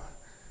carro.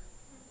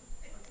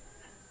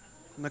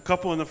 And the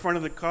couple in the front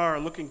of the car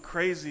looking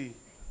crazy.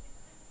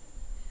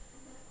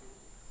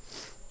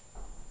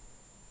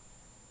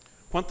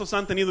 ¿Cuántos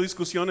han tenido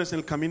discusiones en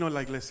el camino a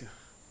la iglesia?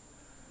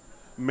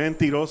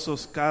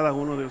 Mentirosos cada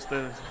uno de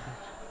ustedes.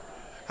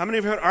 How many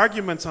of you had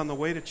arguments on the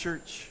way to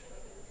church?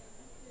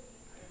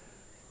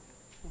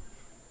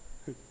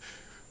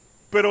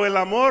 Pero el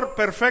amor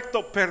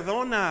perfecto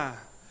perdona.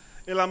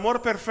 El amor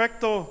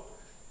perfecto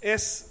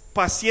es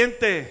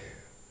paciente.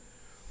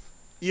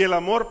 Y el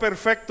amor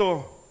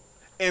perfecto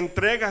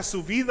entrega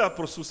su vida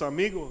por sus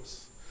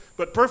amigos.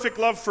 But perfect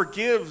love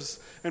forgives,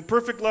 and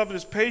perfect love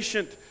is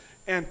patient.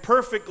 And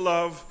perfect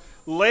love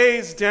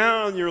lays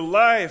down your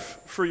life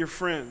for your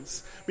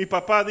friends. Mi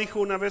papá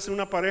dijo una vez en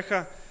una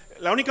pareja,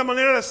 la única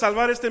manera de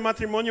salvar este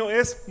matrimonio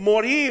es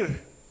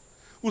morir.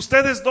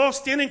 Ustedes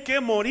dos tienen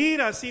que morir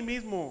a sí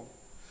mismo.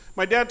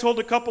 My dad told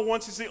a couple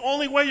once, he said, the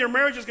only way your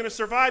marriage is going to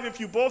survive if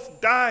you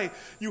both die.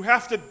 You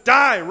have to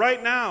die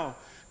right now.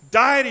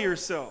 Die to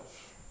yourself.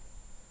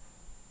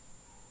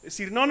 Es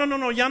decir, no,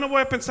 ya no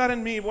voy a pensar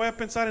en mí, voy a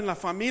pensar en la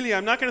familia.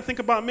 I'm not going to think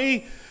about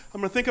me.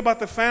 I'm going to think about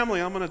the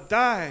family. I'm going to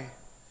die.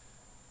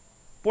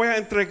 Voy a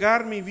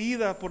entregar mi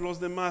vida por los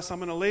demás. I'm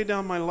going to lay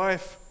down my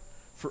life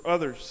for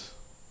others.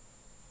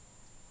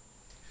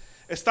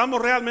 ¿Estamos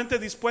realmente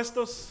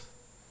dispuestos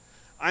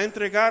a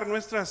entregar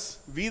nuestras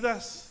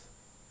vidas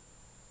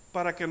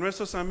para que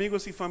nuestros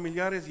amigos y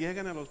familiares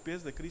lleguen a los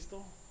pies de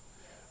Cristo?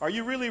 Are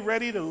you really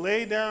ready to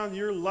lay down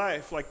your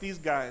life like these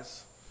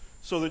guys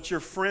so that your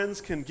friends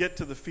can get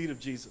to the feet of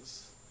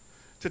Jesus?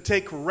 To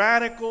take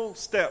radical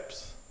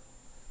steps,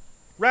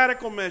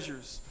 radical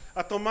measures,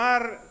 a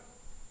tomar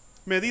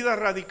medidas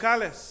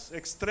radicales,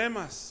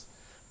 extremas,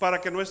 para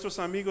que nuestros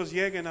amigos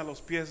lleguen a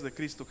los pies de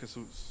Cristo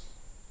Jesús.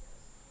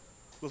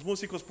 Los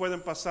músicos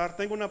pueden pasar.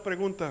 Tengo una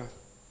pregunta.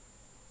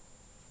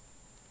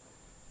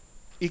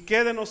 ¿Y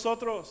qué de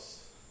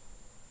nosotros?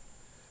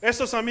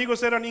 Estos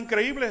amigos eran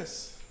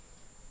increíbles.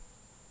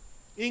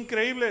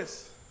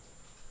 Increíbles.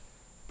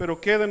 Pero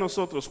 ¿qué de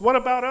nosotros? What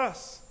about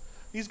us?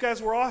 These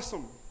guys were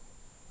awesome.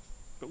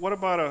 But what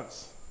about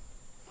us?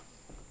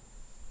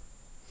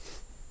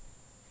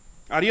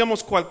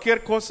 ¿Haríamos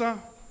cualquier cosa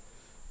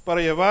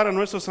para llevar a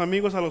nuestros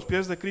amigos a los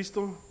pies de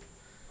Cristo?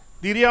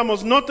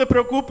 Diríamos, no te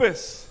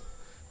preocupes,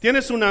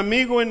 tienes un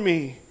amigo en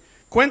mí,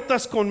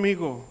 cuentas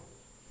conmigo.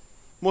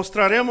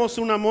 Mostraremos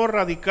un amor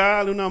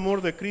radical, un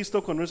amor de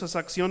Cristo con nuestras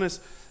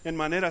acciones en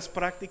maneras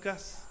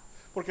prácticas.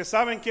 Porque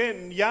saben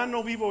que ya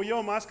no vivo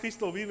yo, más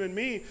Cristo vive en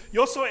mí.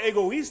 Yo soy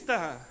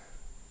egoísta,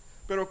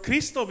 pero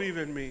Cristo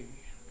vive en mí.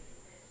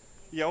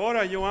 Y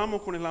ahora yo amo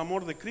con el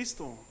amor de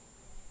Cristo.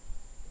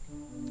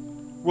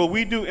 Will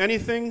we do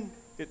anything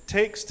it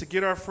takes to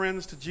get our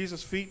friends to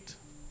Jesus' feet?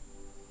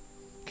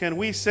 Can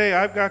we say,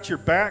 I've got your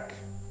back?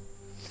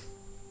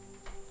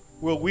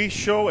 Will we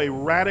show a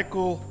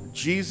radical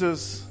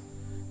Jesus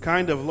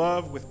kind of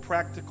love with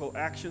practical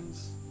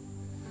actions?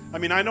 I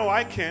mean, I know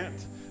I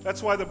can't.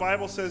 That's why the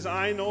Bible says,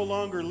 I no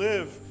longer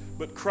live,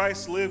 but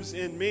Christ lives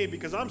in me,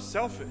 because I'm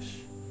selfish.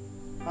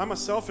 I'm a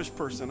selfish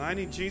person. I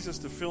need Jesus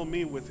to fill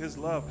me with His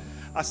love.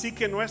 Así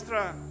que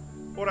nuestra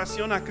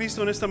oración a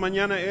Cristo en esta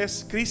mañana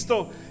es,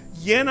 Cristo,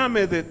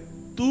 lléname de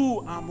tu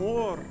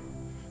amor,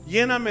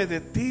 lléname de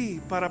ti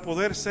para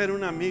poder ser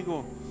un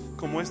amigo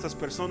como estas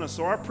personas.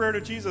 So our prayer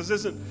to Jesus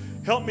isn't,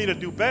 help me to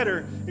do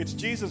better. It's,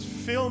 Jesus,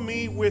 fill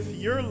me with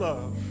your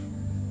love.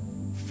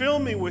 Fill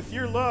me with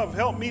your love.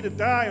 Help me to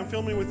die and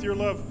fill me with your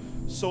love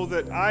so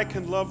that I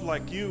can love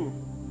like you,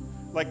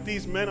 like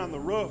these men on the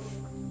roof.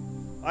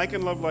 I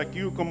can love like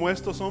you, como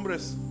estos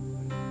hombres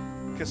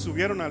que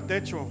subieron al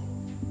techo,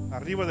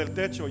 arriba del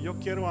techo. Yo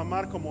quiero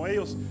amar como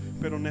ellos,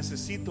 pero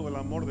necesito el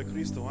amor de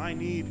Cristo. I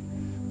need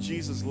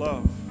Jesus'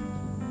 love.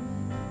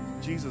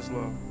 Jesus'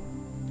 love.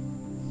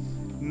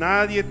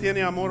 Nadie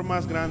tiene amor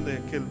más grande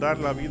que el dar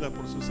la vida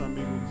por sus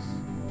amigos.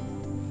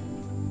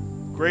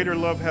 Greater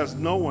love has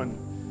no one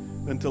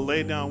than to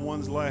lay down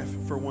one's life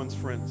for one's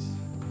friends.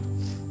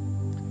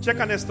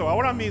 Checan esto.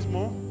 Ahora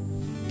mismo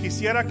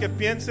quisiera que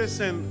pienses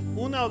en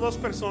una o dos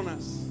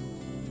personas,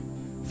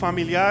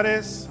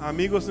 familiares,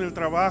 amigos en el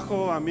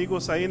trabajo,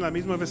 amigos ahí en la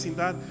misma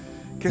vecindad,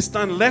 que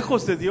están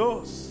lejos de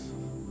Dios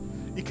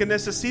y que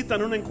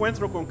necesitan un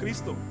encuentro con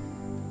Cristo.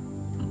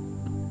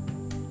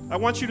 I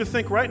want you to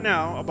think right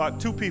now about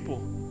two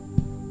people.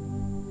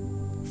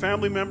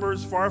 Family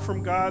members far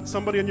from God,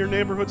 somebody in your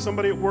neighborhood,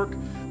 somebody at work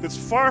that's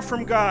far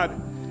from God.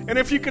 And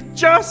if I could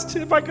just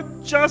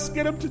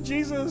get them to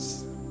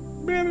Jesus,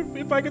 man,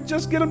 if I could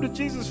just get them to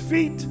Jesus'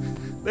 feet,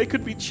 they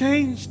could be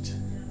changed.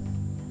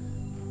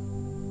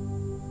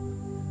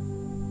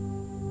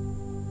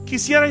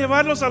 Quisiera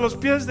llevarlos a los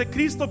pies de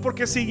Cristo,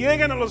 porque si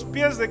llegan a los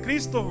pies de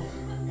Cristo,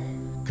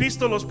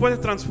 Cristo los puede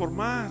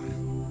transformar.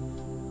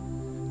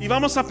 Y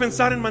vamos a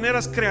pensar en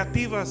maneras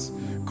creativas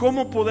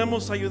cómo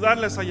podemos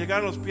ayudarles a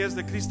llegar a los pies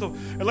de Cristo.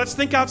 And let's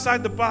think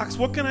outside the box.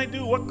 What can I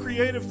do? What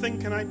creative thing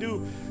can I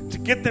do to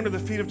get them to the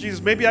feet of Jesus?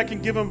 Maybe I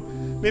can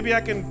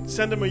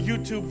send them a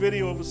YouTube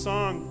video of a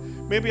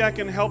song. Maybe I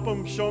can help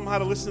them, show them how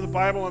to listen to the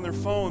Bible on their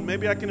phone.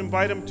 Maybe I can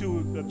invite them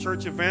to a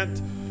church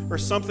event or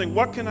something.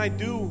 What can I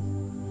do?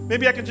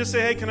 Maybe I can just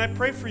say, hey, can I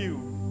pray for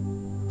you?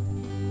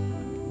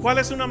 ¿Cuál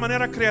es una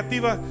manera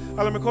creativa?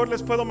 A lo mejor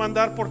les puedo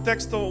mandar por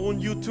texto un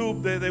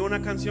YouTube de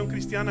una canción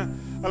cristiana.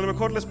 A lo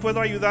mejor les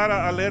puedo ayudar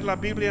a leer la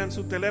Biblia en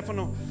su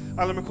teléfono.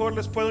 A lo mejor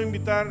les puedo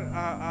invitar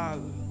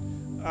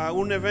a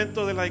un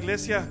evento de la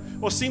iglesia.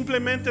 O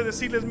simplemente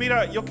decirles,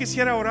 mira, yo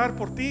quisiera orar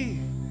por ti.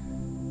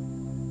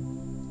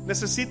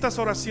 Necesitas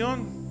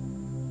oración.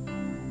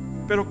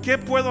 Pero ¿qué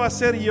puedo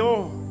hacer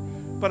yo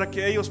para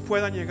que ellos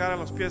puedan llegar a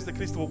los pies de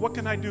Cristo? Well, what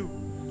can I do?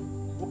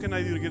 What can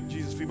I do to get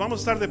Jesus' feet? Vamos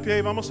a estar de pie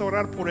y vamos a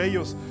orar por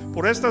ellos,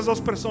 por estas dos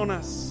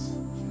personas.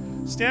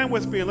 Stand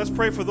with me and let's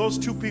pray for those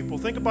two people.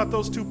 Think about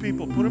those two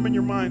people. Put them in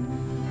your mind.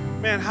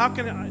 Man, how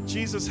can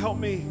Jesus help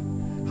me?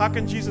 How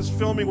can Jesus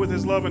fill me with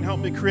His love and help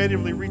me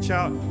creatively reach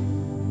out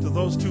to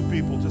those two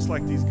people just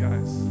like these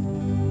guys?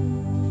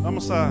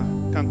 Vamos a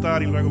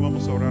cantar y luego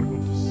vamos a orar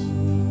juntos.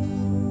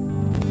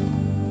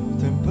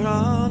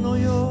 Temprano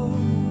yo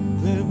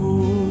te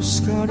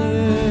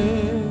buscaré.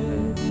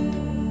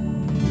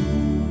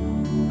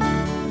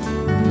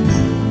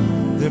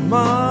 De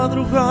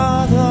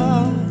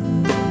madrugada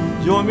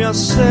yo me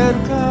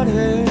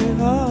acercaré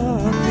a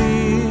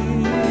ti.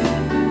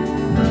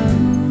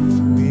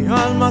 Mi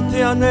alma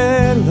te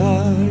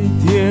anhela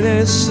y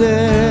tiene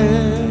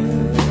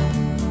sed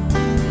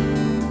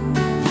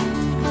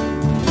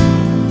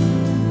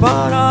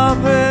para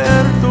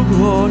ver tu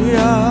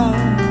gloria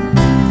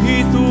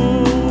y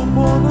tu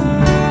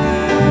poder.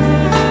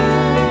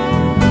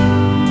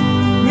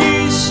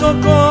 Mi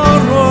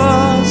socorro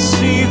has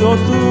sido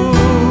tú.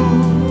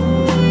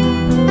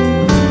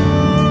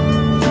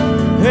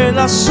 En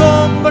la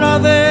sombra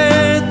de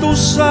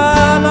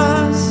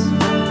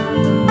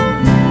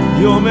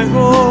yo me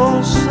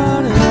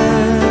gozaré.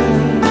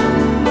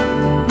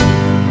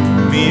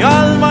 Mi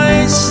alma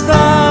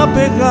está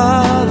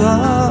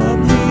pegada a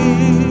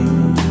ti,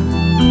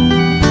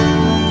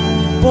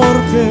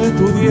 porque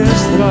tu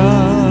diestra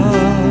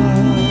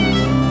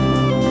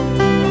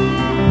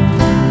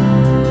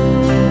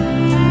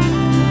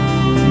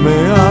me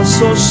ha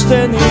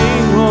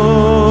sostenido.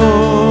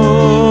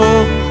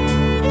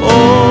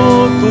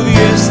 Oh, tu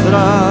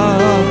diestra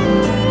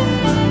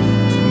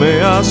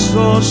me ha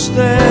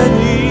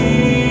sostenido.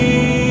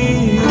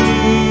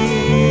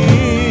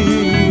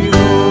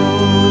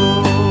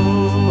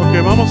 Ok,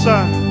 vamos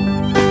a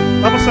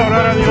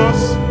orar a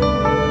Dios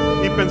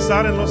y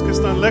pensar en los que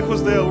están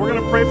lejos de Él. We're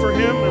going to pray for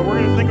Him and we're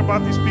going to think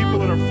about these people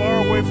that are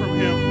far away from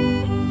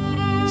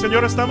Him.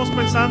 Señor, estamos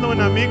pensando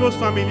en amigos,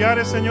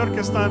 familiares, Señor,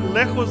 que están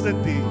lejos de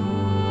ti.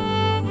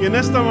 Y en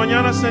esta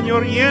mañana,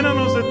 Señor,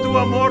 llénanos de tu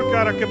amor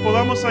para que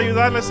podamos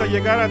ayudarles a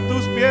llegar a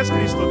tus pies,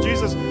 Cristo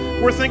Jesus.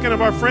 We're thinking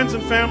of our friends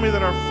and family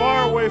that are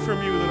far away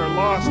from you, that are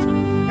lost.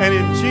 And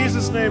in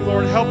Jesus' name,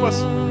 Lord, help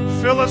us,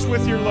 fill us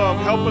with your love.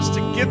 Help us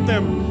to get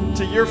them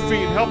to your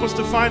feet. Help us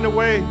to find a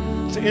way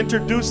to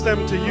introduce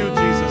them to you,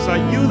 Jesus.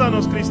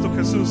 Ayúdanos, Cristo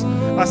Jesús,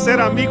 a ser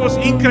amigos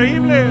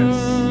increíbles.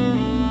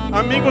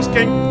 Amigos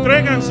que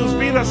entregan sus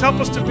vidas. Help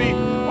us to be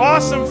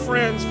awesome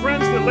friends.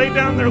 Friends that lay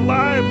down their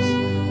lives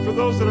for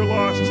those that are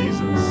lost,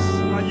 Jesus.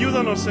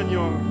 Ayúdanos,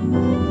 Señor.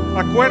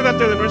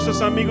 Acuérdate de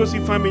nuestros amigos y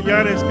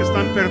familiares que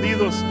están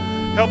perdidos.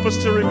 Help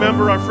us to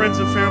remember our friends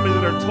and family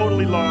that are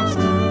totally lost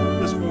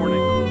this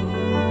morning.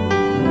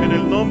 En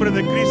el nombre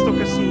de Cristo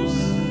Jesús.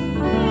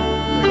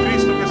 De Cristo